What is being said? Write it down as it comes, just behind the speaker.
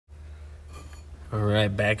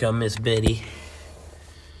Alright, back on Miss Betty.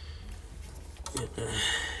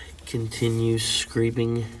 Continue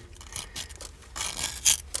scraping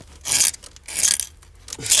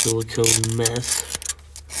the silicone mess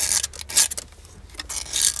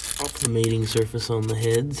off the mating surface on the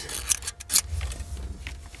heads.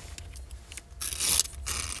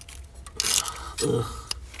 Ugh.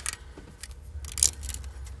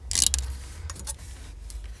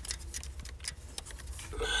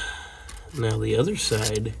 Now the other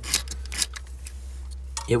side,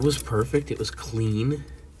 it was perfect, it was clean,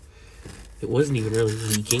 it wasn't even really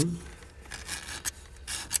leaking,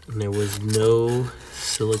 and there was no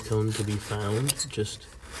silicone to be found, just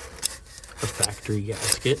a factory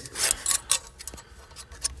gasket,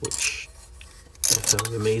 which that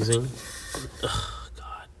sounds amazing. Oh,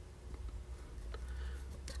 God.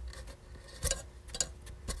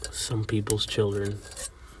 Some people's children.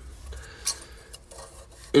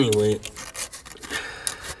 Anyway,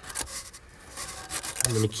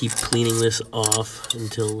 I'm going to keep cleaning this off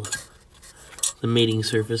until the mating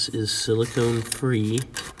surface is silicone free.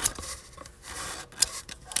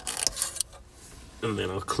 And then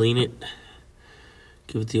I'll clean it,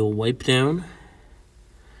 give it the old wipe down,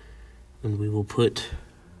 and we will put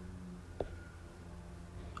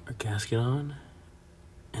our gasket on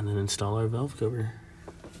and then install our valve cover.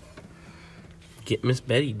 Get Miss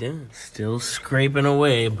Betty done. Still scraping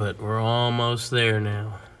away, but we're almost there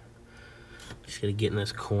now. Just gotta get in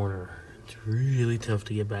this corner. It's really tough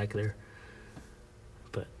to get back there,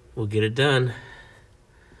 but we'll get it done.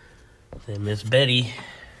 Then Miss Betty,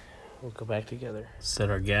 we'll go back together. Set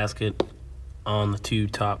our gasket on the two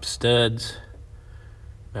top studs.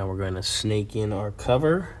 Now we're going to snake in our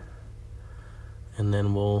cover, and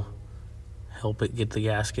then we'll help it get the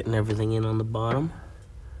gasket and everything in on the bottom,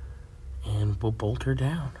 and we'll bolt her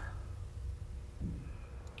down.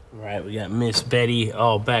 All right, we got Miss Betty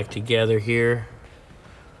all back together here.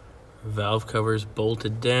 Valve cover's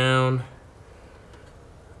bolted down.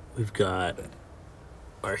 We've got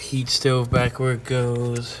our heat stove back where it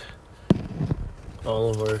goes. All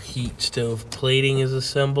of our heat stove plating is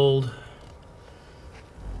assembled.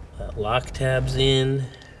 That lock tab's in.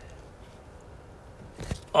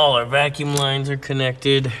 All our vacuum lines are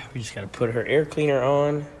connected. We just gotta put her air cleaner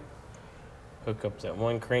on. Hook up that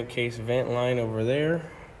one crankcase vent line over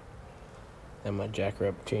there. Then my jack her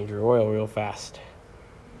up, change her oil real fast.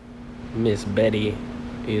 Miss Betty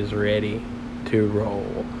is ready to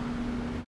roll.